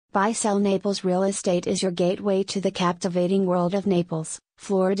Buy-Sell Naples Real Estate is your gateway to the captivating world of Naples,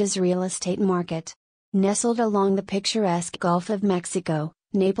 Florida's real estate market. Nestled along the picturesque Gulf of Mexico,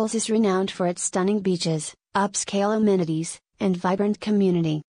 Naples is renowned for its stunning beaches, upscale amenities, and vibrant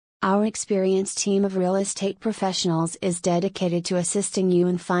community. Our experienced team of real estate professionals is dedicated to assisting you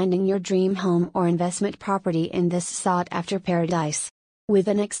in finding your dream home or investment property in this sought-after paradise. With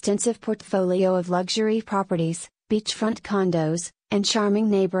an extensive portfolio of luxury properties, beachfront condos, and charming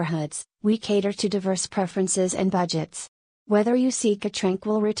neighborhoods, we cater to diverse preferences and budgets. Whether you seek a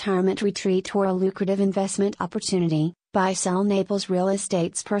tranquil retirement retreat or a lucrative investment opportunity, Buy-Sell Naples Real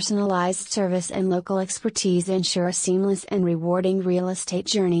Estate's personalized service and local expertise ensure a seamless and rewarding real estate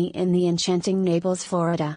journey in the enchanting Naples, Florida.